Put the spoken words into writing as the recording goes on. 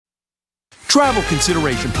Travel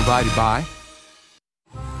consideration provided by...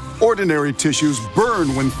 Ordinary tissues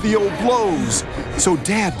burn when Theo blows, so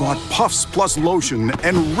Dad bought Puffs Plus Lotion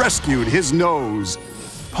and rescued his nose.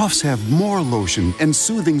 Puffs have more lotion and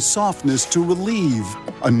soothing softness to relieve.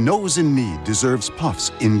 A nose in need deserves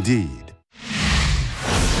Puffs indeed.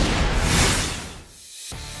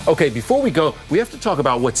 Okay, before we go, we have to talk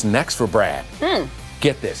about what's next for Brad.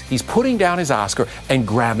 Get this, he's putting down his Oscar and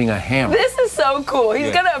grabbing a hammer. This is so cool.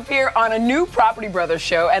 He's going to appear on a new Property Brothers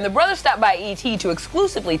show, and the brothers stopped by ET to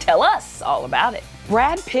exclusively tell us all about it.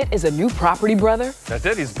 Brad Pitt is a new Property Brother? That's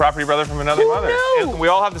it. He's a Property Brother from Another Mother. Who knew? And we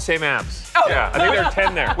all have the same abs. Oh. Yeah, I think there are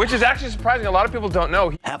 10 there, which is actually surprising. A lot of people don't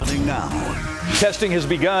know. Happening now. Testing has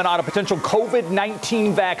begun on a potential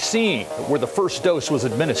COVID-19 vaccine where the first dose was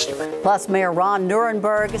administered. Plus, Mayor Ron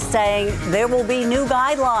Nuremberg saying there will be new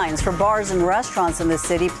guidelines for bars and restaurants in the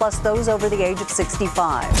city, plus those over the age of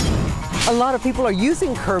 65. A lot of people are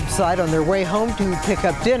using curbside on their way home to pick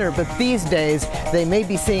up dinner, but these days they may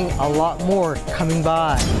be seeing a lot more coming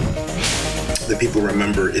by. That people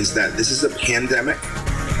remember is that this is a pandemic.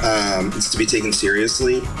 It's to be taken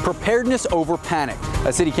seriously. Preparedness over panic.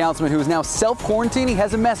 A city councilman who is now self-quarantining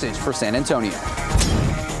has a message for San Antonio.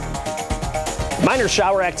 Minor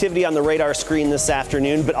shower activity on the radar screen this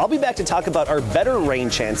afternoon, but I'll be back to talk about our better rain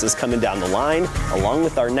chances coming down the line, along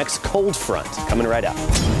with our next cold front coming right up.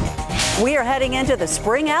 We are heading into the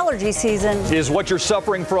spring allergy season. Is what you're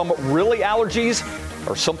suffering from really allergies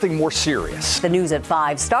or something more serious? The news at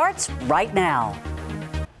 5 starts right now.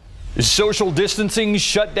 Social distancing,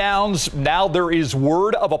 shutdowns. Now there is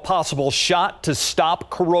word of a possible shot to stop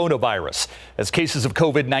coronavirus. As cases of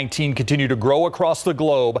COVID-19 continue to grow across the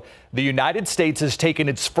globe, the United States has taken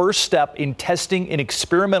its first step in testing an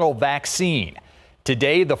experimental vaccine.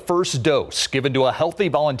 Today, the first dose given to a healthy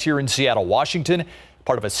volunteer in Seattle, Washington,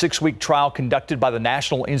 part of a 6-week trial conducted by the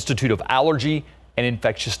National Institute of Allergy and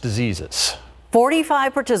Infectious Diseases.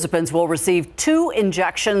 45 participants will receive 2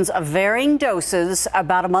 injections of varying doses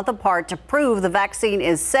about a month apart to prove the vaccine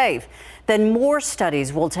is safe. Then more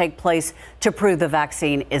studies will take place to prove the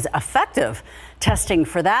vaccine is effective. Testing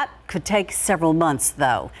for that could take several months,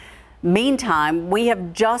 though. Meantime, we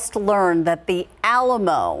have just learned that the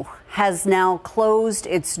Alamo has now closed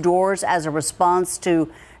its doors as a response to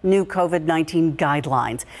new COVID-19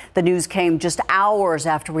 guidelines. The news came just hours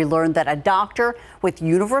after we learned that a doctor with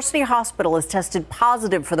University Hospital has tested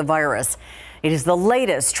positive for the virus. It is the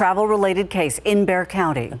latest travel-related case in Bexar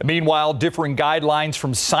County. Meanwhile, differing guidelines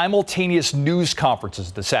from simultaneous news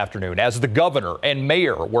conferences this afternoon as the governor and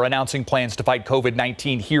mayor were announcing plans to fight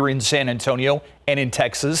COVID-19 here in San Antonio and in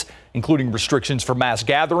Texas, including restrictions for mass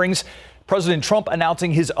gatherings. President Trump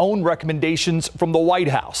announcing his own recommendations from the White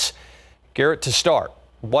House. Garrett, to start,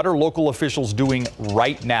 what are local officials doing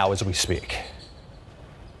right now as we speak?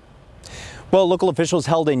 Well, local officials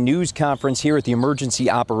held a news conference here at the Emergency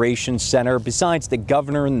Operations Center. Besides the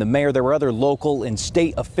governor and the mayor, there were other local and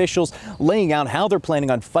state officials laying out how they're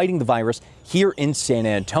planning on fighting the virus here in San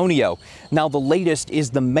Antonio. Now, the latest is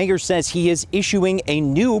the mayor says he is issuing a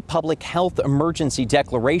new public health emergency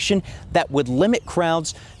declaration that would limit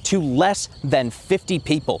crowds to less than 50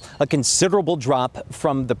 people, a considerable drop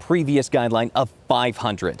from the previous guideline of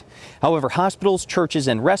 500. However, hospitals, churches,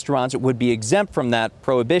 and restaurants would be exempt from that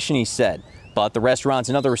prohibition, he said. But the restaurants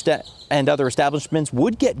and other establishments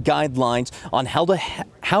would get guidelines on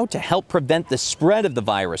how to help prevent the spread of the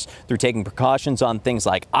virus through taking precautions on things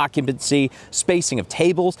like occupancy, spacing of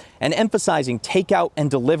tables, and emphasizing takeout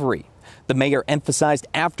and delivery. The mayor emphasized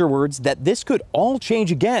afterwards that this could all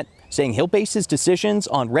change again, saying he'll base his decisions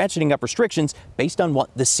on ratcheting up restrictions based on what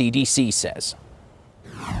the CDC says.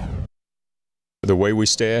 The way we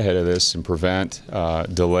stay ahead of this and prevent,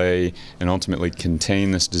 delay, and ultimately contain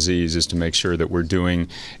this disease is to make sure that we're doing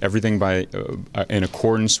everything in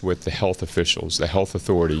accordance with the health officials, the health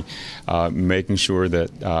authority, making sure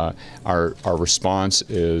that our response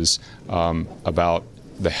is about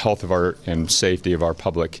the health of and safety of our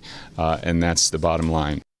public, and that's the bottom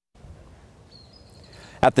line.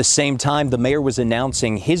 At the same time the mayor was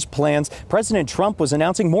announcing his plans, President Trump was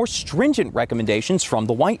announcing more stringent recommendations from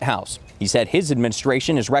the White House. He said his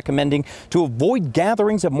administration is recommending to avoid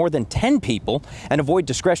gatherings of more than 10 people and avoid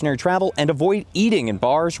discretionary travel and avoid eating in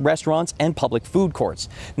bars, restaurants, and public food courts.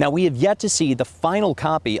 Now, we have yet to see the final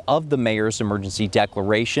copy of the mayor's emergency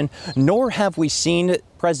declaration, nor have we seen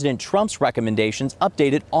President Trump's recommendations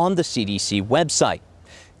updated on the CDC website.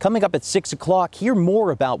 Coming up at 6 o'clock, hear more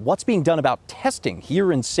about what's being done about testing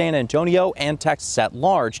here in San Antonio and Texas at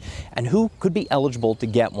large, and who could be eligible to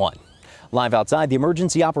get one. Live outside the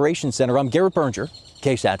Emergency Operations Center, I'm Garrett Berger,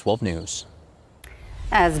 KSAT 12 News.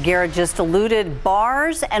 As Garrett just alluded,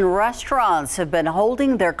 bars and restaurants have been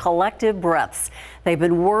holding their collective breaths. They've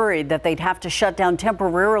been worried that they'd have to shut down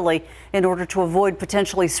temporarily in order to avoid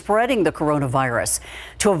potentially spreading the coronavirus.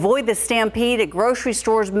 To avoid the stampede at grocery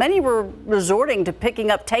stores, many were resorting to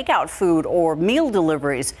picking up takeout food or meal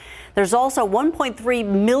deliveries. There's also 1.3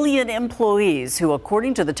 million employees who,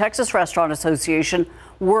 according to the Texas Restaurant Association,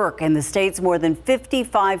 work in the state's more than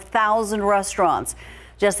 55,000 restaurants.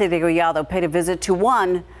 Jesse Degollado paid a visit to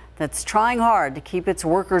one that's trying hard to keep its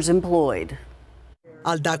workers employed.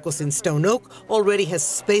 Aldacos in Stone Oak already has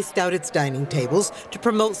spaced out its dining tables to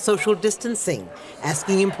promote social distancing,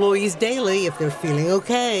 asking employees daily if they're feeling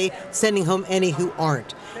okay, sending home any who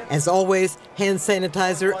aren't. As always, hand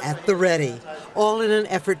sanitizer at the ready, all in an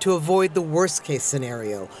effort to avoid the worst-case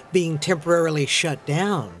scenario, being temporarily shut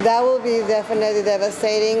down. That will be definitely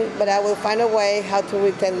devastating, but I will find a way how to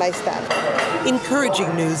retain my staff.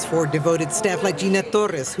 Encouraging news for devoted staff like Gina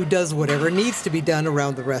Torres, who does whatever needs to be done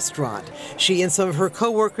around the restaurant. She and some of her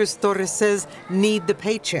co-workers, Torres says, need the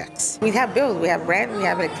paychecks. We have bills, we have rent, we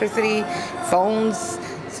have electricity, phones,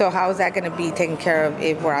 so how is that going to be taken care of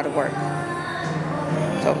if we're out of work?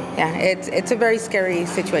 So, yeah, it's a very scary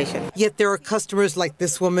situation. Yet there are customers like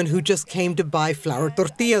this woman who just came to buy flour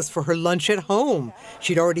tortillas for her lunch at home.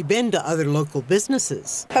 She'd already been to other local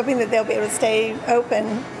businesses. Hoping that they'll be able to stay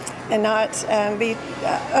open and not be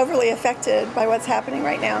overly affected by what's happening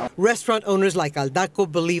right now. Restaurant owners like Aldaco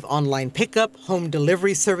believe online pickup, home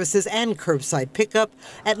delivery services, and curbside pickup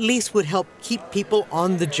at least would help keep people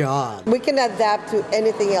on the job. We can adapt to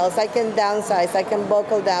anything else. I can downsize, I can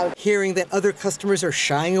buckle down. Hearing that other customers are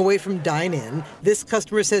shying away from dine-in, this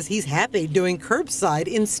customer says he's happy doing curbside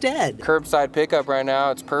instead. Curbside pickup right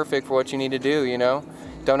now, it's perfect for what you need to do, you know?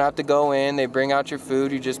 Don't have to go in, they bring out your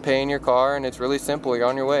food, you just pay in your car, and it's really simple, you're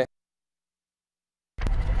on your way.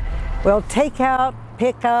 Well, takeout,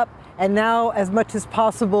 pickup, and now as much as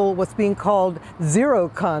possible what's being called zero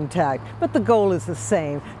contact. But the goal is the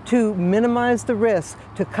same, to minimize the risk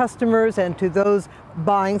to customers and to those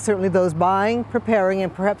buying, certainly those buying, preparing,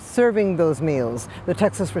 and perhaps serving those meals. The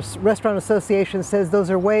Texas Restaurant Association says those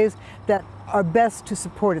are ways that are best to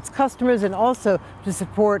support its customers and also to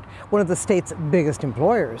support one of the state's biggest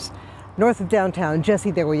employers. North of downtown,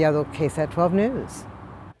 Jesse Degollado, KSAT 12 News.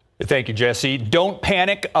 Thank you, Jesse. Don't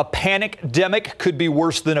panic. A panic-demic could be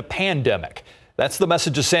worse than a pandemic. That's the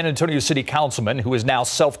message a San Antonio City Councilman, who is now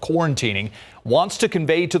self-quarantining, wants to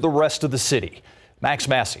convey to the rest of the city. Max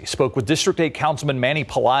Massey spoke with District 8 Councilman Manny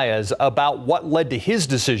Pelaez about what led to his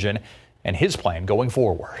decision and his plan going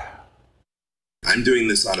forward. I'm doing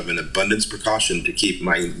this out of an abundance precaution to keep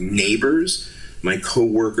my neighbors, my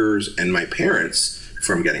co-workers, and my parents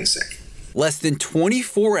from getting sick. Less than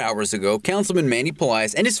 24 hours ago, Councilman Manny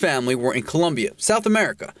Pelaez and his family were in Colombia, South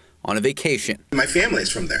America, on a vacation. My family is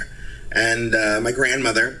from there, and my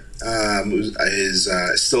grandmother is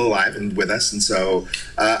still alive and with us, and so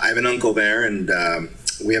I have an uncle there, and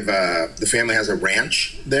we have the family has a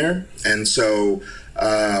ranch there, and so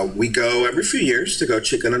we go every few years to go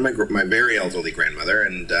check in on my very elderly grandmother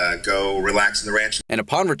and go relax in the ranch. And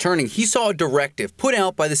upon returning, he saw a directive put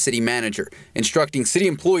out by the city manager instructing city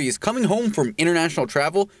employees coming home from international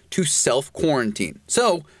travel to self-quarantine.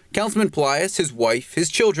 So Councilman Pelaez, his wife, his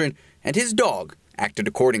children, and his dog acted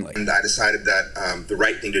accordingly. And I decided that the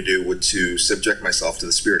right thing to do was to subject myself to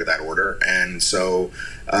the spirit of that order. And so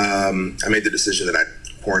I made the decision that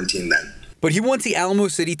I'd quarantine then. But he wants the Alamo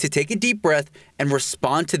City to take a deep breath and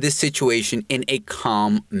respond to this situation in a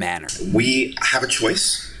calm manner. We have a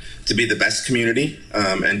choice to be the best community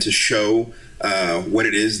and to show what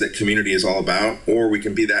it is that community is all about, or we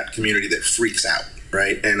can be that community that freaks out,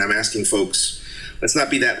 right? And I'm asking folks, let's not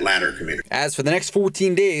be that latter community. As for the next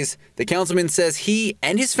 14 days, the councilman says he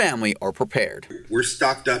and his family are prepared. We're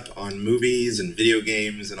stocked up on movies and video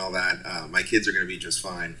games and all that. My kids are going to be just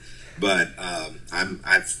fine, but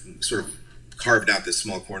I've sort of carved out this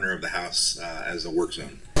small corner of the house as a work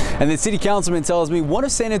zone. And the city councilman tells me one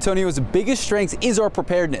of San Antonio's biggest strengths is our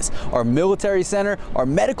preparedness, our military center, our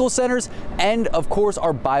medical centers, and of course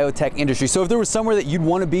our biotech industry. So if there was somewhere that you'd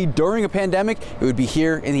want to be during a pandemic, it would be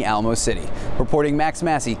here in the Alamo City. Reporting Max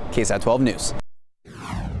Massey, KSAT 12 News.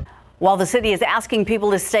 While the city is asking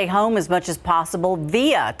people to stay home as much as possible,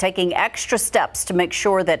 VIA taking extra steps to make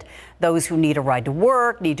sure that those who need a ride to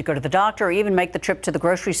work, need to go to the doctor, or even make the trip to the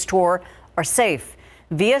grocery store are safe.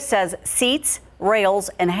 VIA says seats, rails,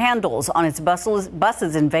 and handles on its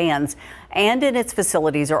buses and vans and in its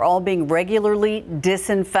facilities are all being regularly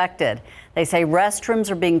disinfected. They say restrooms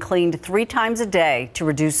are being cleaned 3 times a day to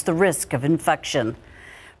reduce the risk of infection.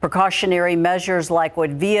 Precautionary measures like what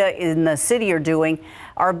VIA in the city are doing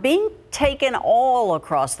are being taken all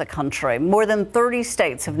across the country. More than 30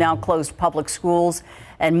 states have now closed public schools,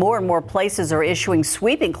 and more places are issuing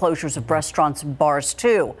sweeping closures of restaurants and bars,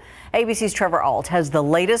 too. ABC's Trevor Ault has the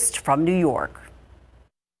latest from New York.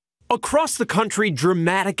 Across the country,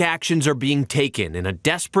 dramatic actions are being taken in a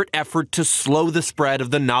desperate effort to slow the spread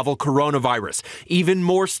of the novel coronavirus. Even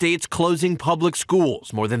more states closing public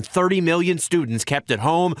schools. More than 30 million students kept at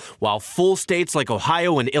home, while full states like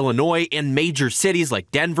Ohio and Illinois and major cities like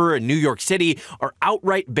Denver and New York City are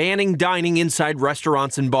outright banning dining inside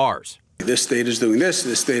restaurants and bars. This state is doing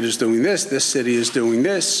this state is doing this city is doing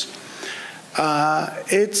this.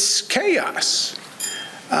 It's chaos.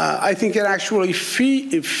 I think it actually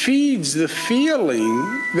feeds the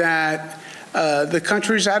feeling that the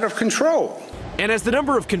country's out of control. And as the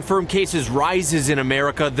number of confirmed cases rises in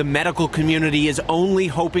America, the medical community is only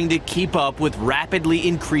hoping to keep up with rapidly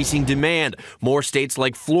increasing demand. More states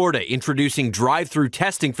like Florida introducing drive-through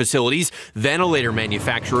testing facilities, ventilator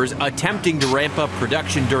manufacturers attempting to ramp up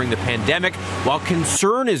production during the pandemic, while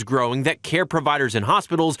concern is growing that care providers and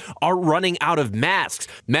hospitals are running out of masks.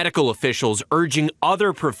 Medical officials urging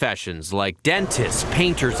other professions like dentists,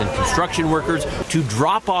 painters, and construction workers to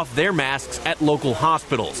drop off their masks at local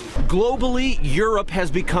hospitals. Globally, Europe has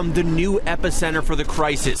become the new epicenter for the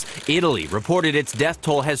crisis. Italy reported its death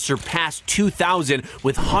toll has surpassed 2,000,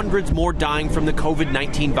 with hundreds more dying from the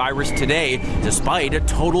COVID-19 virus today, despite a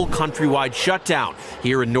total countrywide shutdown.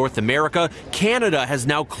 Here in North America, Canada has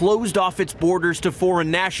now closed off its borders to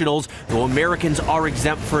foreign nationals, though Americans are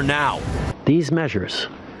exempt for now. These measures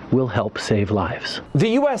will help save lives. The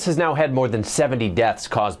U.S. has now had more than 70 deaths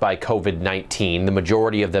caused by COVID-19, the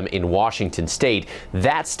majority of them in Washington state.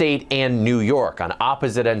 That state and New York, on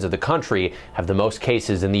opposite ends of the country, have the most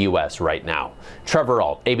cases in the U.S. right now. Trevor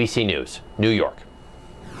Ault, ABC News, New York.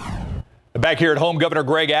 Back here at home, Governor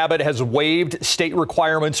Greg Abbott has waived state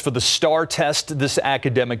requirements for the STAR test this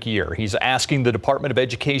academic year. He's asking the Department of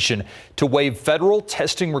Education to waive federal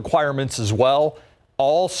testing requirements as well.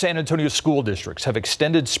 All San Antonio school districts have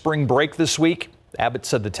extended spring break this week. Abbott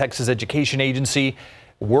said the Texas Education Agency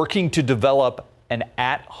working to develop an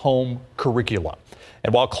at-home curriculum.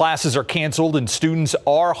 And while classes are canceled and students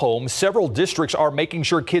are home, several districts are making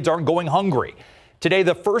sure kids aren't going hungry. Today,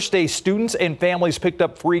 the first day, students and families picked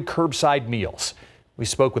up free curbside meals. We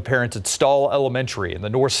spoke with parents at Stall Elementary in the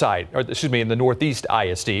in the Northeast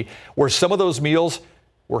ISD, where some of those meals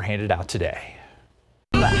were handed out today.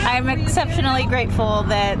 I'm exceptionally grateful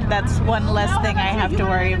that that's one less thing I have to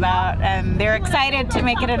worry about, and they're excited to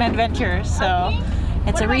make it an adventure, so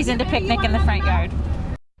it's a reason to picnic in the front yard.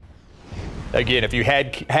 Again, if you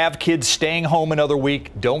have kids staying home another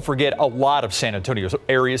week, don't forget a lot of San Antonio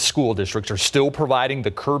area school districts are still providing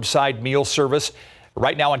the curbside meal service.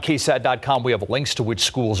 Right now on KSAT.com, we have links to which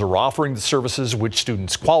schools are offering the services, which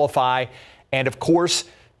students qualify, and of course,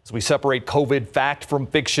 as we separate COVID fact from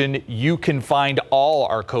fiction, you can find all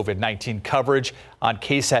our COVID-19 coverage on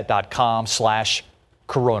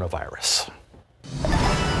ksat.com/coronavirus.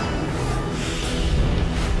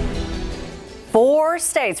 4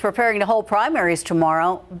 states preparing to hold primaries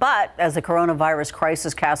tomorrow, but as the coronavirus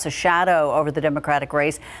crisis casts a shadow over the Democratic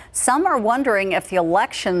race, some are wondering if the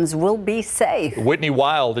elections will be safe. Whitney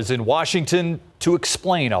Wild is in Washington to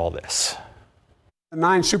explain all this.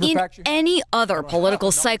 In any other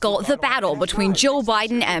political cycle, the battle between Joe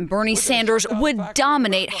Biden and Bernie Sanders would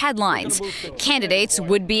dominate headlines. Candidates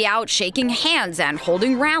would be out shaking hands and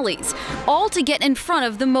holding rallies, all to get in front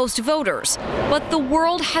of the most voters. But the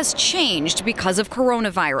world has changed because of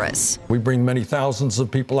coronavirus. We bring many thousands of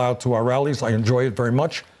people out to our rallies. I enjoy it very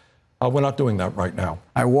much. We're not doing that right now.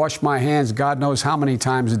 I wash my hands God knows how many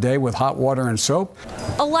times a day with hot water and soap.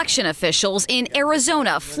 Election officials in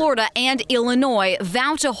Arizona, Florida, and Illinois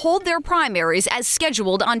vow to hold their primaries as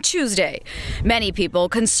scheduled on Tuesday. Many people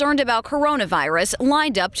concerned about coronavirus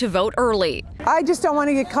lined up to vote early. I just don't want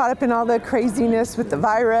to get caught up in all the craziness with the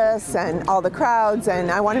virus and all the crowds, and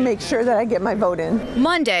I want to make sure that I get my vote in.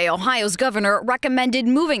 Monday, Ohio's governor recommended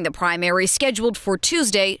moving the primary scheduled for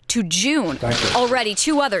Tuesday to June. Already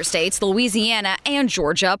 2 other states, Louisiana and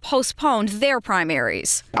Georgia, postponed their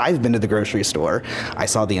primaries. I've been to the grocery store. I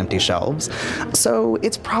saw the empty shelves. So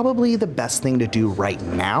it's probably the best thing to do right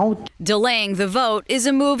now. Delaying the vote is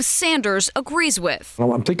a move Sanders agrees with.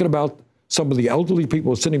 Well, I'm thinking about some of the elderly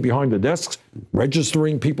people sitting behind the desks,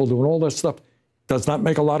 registering people, doing all that stuff. Does not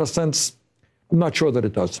make a lot of sense. I'm not sure that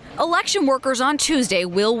it does. Election workers on Tuesday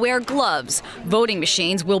will wear gloves. Voting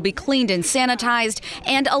machines will be cleaned and sanitized,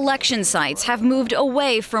 and election sites have moved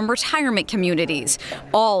away from retirement communities.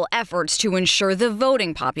 All efforts to ensure the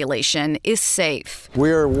voting population is safe.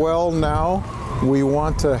 We are well now. We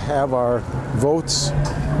want to have our votes,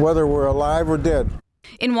 whether we're alive or dead.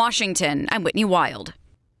 In Washington, I'm Whitney Wild.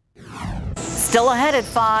 Still ahead at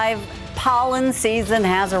 5. Pollen season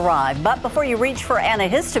has arrived, but before you reach for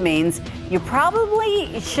antihistamines, you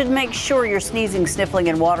probably should make sure your sneezing, sniffling,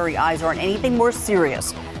 and watery eyes aren't anything more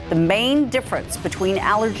serious. The main difference between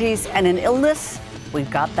allergies and an illness,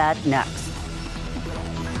 we've got that next.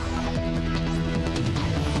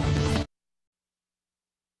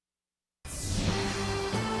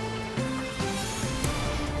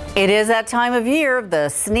 It is that time of year, the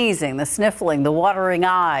sneezing, the sniffling, the watering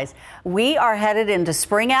eyes. We are headed into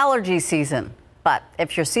spring allergy season. But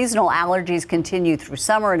if your seasonal allergies continue through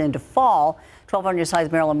summer and into fall, 12 on your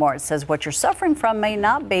side's Marilyn Moritz says what you're suffering from may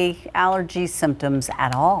not be allergy symptoms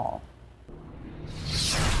at all.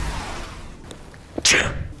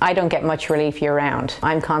 I don't get much relief year-round.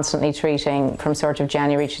 I'm constantly treating from sort of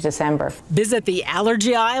January to December. Visit the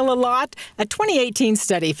allergy aisle a lot? A 2018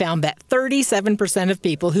 study found that 37% of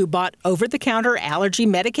people who bought over-the-counter allergy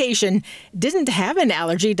medication didn't have an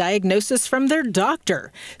allergy diagnosis from their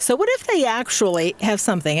doctor. So what if they actually have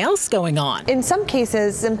something else going on? In some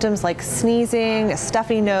cases, symptoms like sneezing, a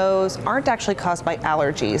stuffy nose aren't actually caused by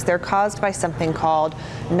allergies. They're caused by something called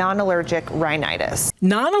non-allergic rhinitis.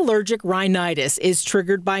 Non-allergic rhinitis is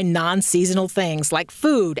triggered by non-seasonal things like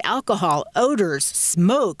food, alcohol, odors,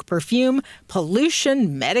 smoke, perfume,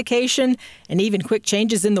 pollution, medication, and even quick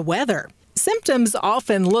changes in the weather. Symptoms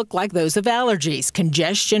often look like those of allergies,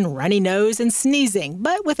 congestion, runny nose, and sneezing,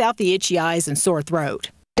 but without the itchy eyes and sore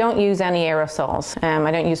throat. Don't use any aerosols. I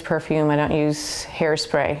don't use perfume. I don't use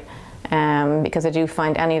hairspray because I do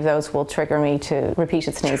find any of those will trigger me to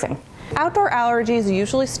repeated sneezing. Outdoor allergies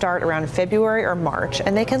usually start around February or March,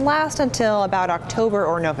 and they can last until about October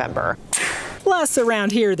or November. Plus,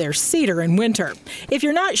 around here, there's cedar in winter. If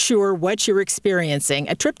you're not sure what you're experiencing,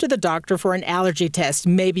 a trip to the doctor for an allergy test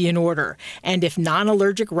may be in order. And if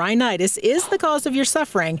non-allergic rhinitis is the cause of your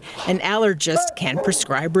suffering, an allergist can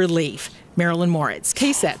prescribe relief. Marilyn Moritz,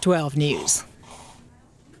 KSAT 12 News.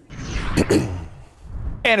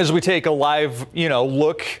 And as we take a live,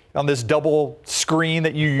 look on this double screen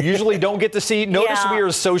that you usually don't get to see, notice we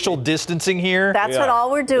are social distancing here. That's what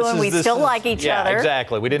all we're doing. We still like each other. Yeah,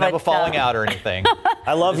 exactly. We didn't have a falling out or anything.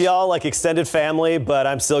 I love y'all like extended family, but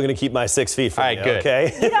I'm still going to keep my 6 feet from you, good.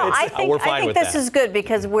 Okay? I think this is good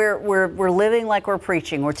because we're living like we're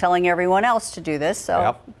preaching. We're telling everyone else to do this,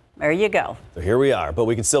 so there you go. So here we are, but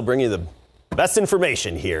we can still bring you the best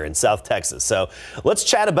information here in South Texas. So let's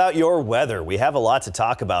chat about your weather. We have a lot to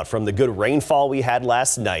talk about, from the good rainfall we had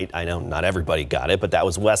last night. I know not everybody got it, but that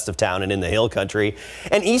was west of town and in the hill country.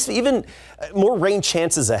 And east, even more rain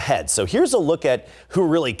chances ahead. So here's a look at who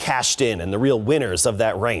really cashed in and the real winners of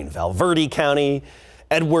that rain. Valverde County,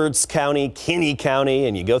 Edwards County, Kinney County,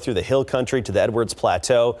 and you go through the hill country to the Edwards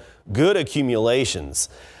Plateau. Good accumulations.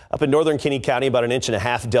 Up in northern Kinney County, about 1.5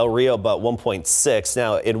 inches. Del Rio, about 1.6.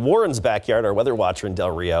 Now, in Warren's backyard, our weather watcher in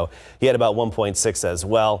Del Rio, he had about 1.6 as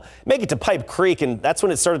well. Make it to Pipe Creek, and that's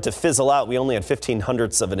when it started to fizzle out. We only had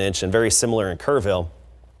 0.15 of an inch, and very similar in Kerrville.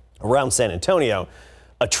 Around San Antonio,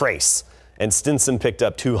 a trace. And Stinson picked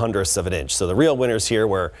up 0.02 of an inch. So the real winners here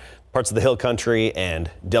were parts of the hill country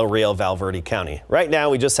and Del Rio, Valverde County. Right now,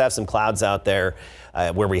 we just have some clouds out there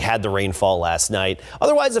where we had the rainfall last night.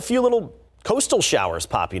 Otherwise, a few little coastal showers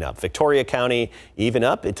popping up. Victoria County, even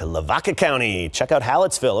up into Lavaca County. Check out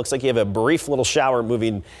Hallettsville. Looks like you have a brief little shower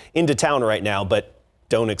moving into town right now, but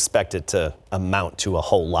don't expect it to amount to a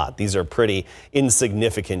whole lot. These are pretty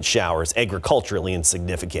insignificant showers, agriculturally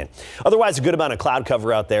insignificant. Otherwise, a good amount of cloud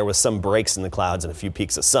cover out there with some breaks in the clouds and a few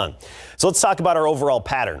peaks of sun. So let's talk about our overall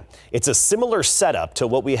pattern. It's a similar setup to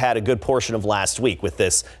what we had a good portion of last week, with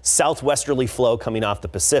this southwesterly flow coming off the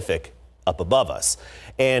Pacific up above us.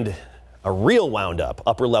 And a real wound up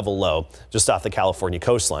upper level low just off the California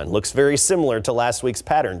coastline. Looks very similar to last week's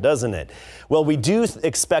pattern, doesn't it? Well, we do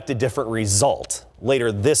expect a different result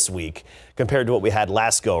later this week compared to what we had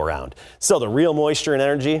last go around. So the real moisture and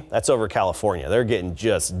energy, that's over California. They're getting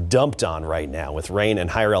just dumped on right now with rain and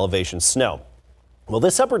higher elevation snow. Well,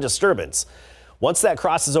 this upper disturbance, once that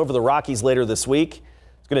crosses over the Rockies later this week,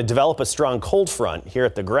 it's going to develop a strong cold front here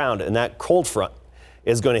at the ground, and that cold front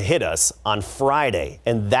is going to hit us on Friday,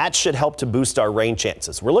 and that should help to boost our rain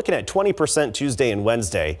chances. We're looking at 20% Tuesday and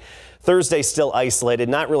Wednesday, Thursday still isolated,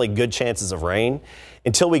 not really good chances of rain.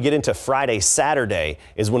 Until we get into Friday, Saturday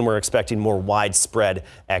is when we're expecting more widespread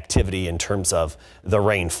activity in terms of the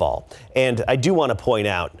rainfall. And I do want to point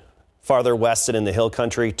out, farther west and in the hill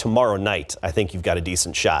country, tomorrow night, I think you've got a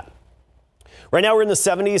decent shot. Right now we're in the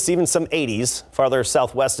 70s, even some 80s, farther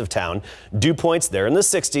southwest of town. Dew points there in the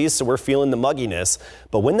 60s, so we're feeling the mugginess.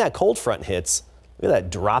 But when that cold front hits, look at that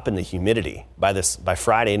drop in the humidity by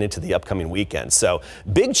Friday and into the upcoming weekend. So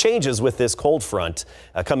big changes with this cold front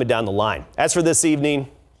coming down the line. As for this evening,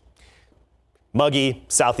 muggy,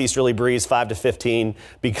 southeasterly breeze 5 to 15,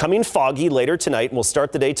 becoming foggy later tonight, and we'll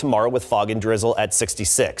start the day tomorrow with fog and drizzle at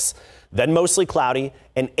 66. Then mostly cloudy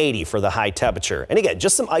and 80 for the high temperature. And again,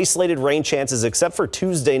 just some isolated rain chances except for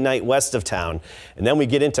Tuesday night west of town. And then we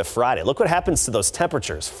get into Friday. Look what happens to those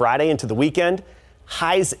temperatures. Friday into the weekend,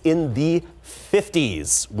 highs in the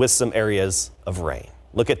 50s with some areas of rain.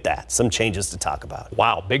 Look at that. Some changes to talk about.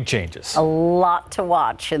 Wow, big changes. A lot to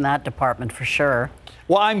watch in that department for sure.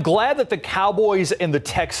 Well, I'm glad that the Cowboys and the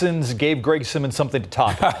Texans gave Greg Simmons something to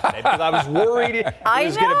talk about today, because I was worried it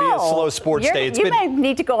was going to be a slow sports day. You may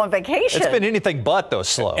need to go on vacation. It's been anything but though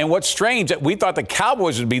slow. And what's strange, we thought the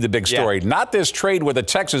Cowboys would be the big story, not this trade with the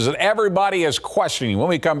Texans that everybody is questioning. When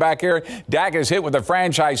we come back here, Dak is hit with the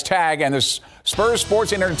franchise tag, and the Spurs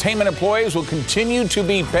Sports Entertainment employees will continue to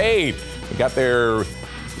be paid. They got their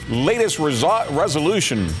latest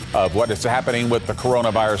resolution of what is happening with the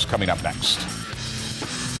coronavirus coming up next.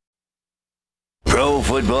 Pro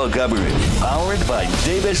football coverage, powered by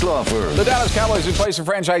Davis Law Firm. The Dallas Cowboys have placed a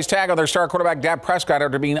franchise tag on their star quarterback Dak Prescott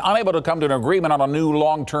after being unable to come to an agreement on a new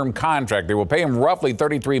long-term contract. They will pay him roughly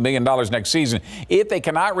 $33 million next season if they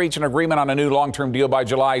cannot reach an agreement on a new long-term deal by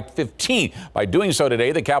July 15th. By doing so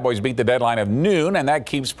today, the Cowboys beat the deadline of noon, and that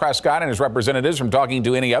keeps Prescott and his representatives from talking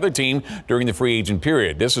to any other team during the free agent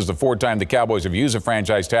period. This is the fourth time the Cowboys have used a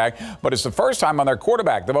franchise tag, but it's the first time on their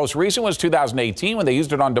quarterback. The most recent was 2018 when they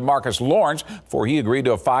used it on DeMarcus Lawrence before he agreed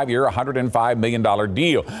to a 5-year, $105 million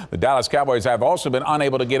deal. The Dallas Cowboys have also been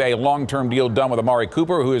unable to get a long-term deal done with Amari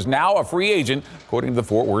Cooper, who is now a free agent, according to the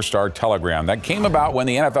Fort Worth Star-Telegram. That came about when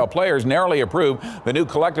the NFL players narrowly approved the new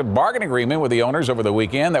collective bargaining agreement with the owners over the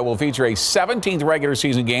weekend that will feature a 17th regular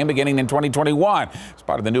season game beginning in 2021. As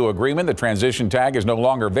part of the new agreement, the transition tag is no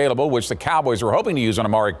longer available, which the Cowboys were hoping to use on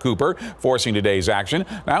Amari Cooper, forcing today's action.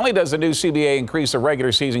 Not only does the new CBA increase the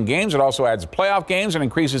regular season games, it also adds playoff games and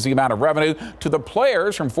increases the amount of revenue to the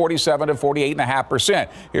players from 47 to 48.5%.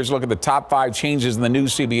 Here's a look at the top 5 changes in the new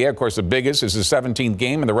CBA. Of course, the biggest is the 17th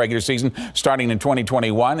game in the regular season starting in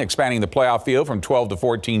 2021, expanding the playoff field from 12 to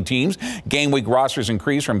 14 teams. Game week rosters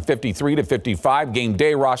increase from 53 to 55. Game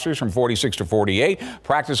day rosters from 46 to 48.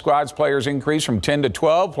 Practice squads players increase from 10 to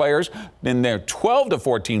 12 players. Then there are 12 to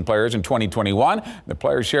 14 players in 2021. The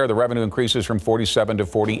players' share of the revenue increases from 47 to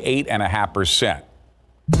 48.5%.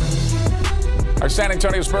 Our San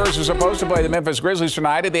Antonio Spurs are supposed to play the Memphis Grizzlies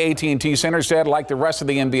tonight at the AT&T Center. Said, like the rest of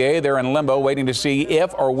the NBA, they're in limbo waiting to see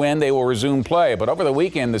if or when they will resume play. But over the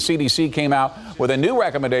weekend, the CDC came out with a new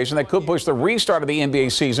recommendation that could push the restart of the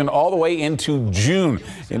NBA season all the way into June.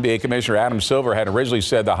 NBA Commissioner Adam Silver had originally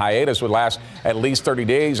said the hiatus would last at least 30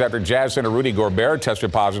 days after Jazz center Rudy Gobert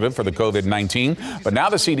tested positive for the COVID-19. But now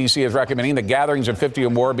the CDC is recommending that gatherings of 50 or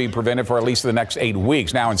more be prevented for at least the next 8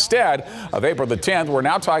 weeks. Now, instead of April the 10th, we're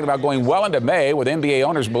now talking about going well into May, with NBA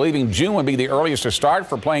owners believing June would be the earliest to start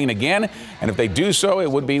for playing again. And if they do so, it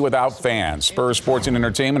would be without fans. Spurs Sports and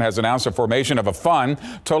Entertainment has announced the formation of a fund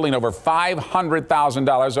totaling over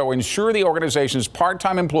 $500,000 that will ensure the organization's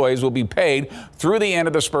part-time employees will be paid through the end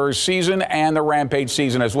of the Spurs season and the Rampage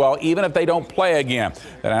season as well, even if they don't play again.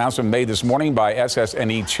 That announcement made this morning by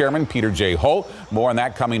SSNE Chairman Peter J. Holt. More on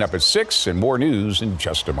that coming up at 6, and more news in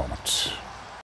just a moment.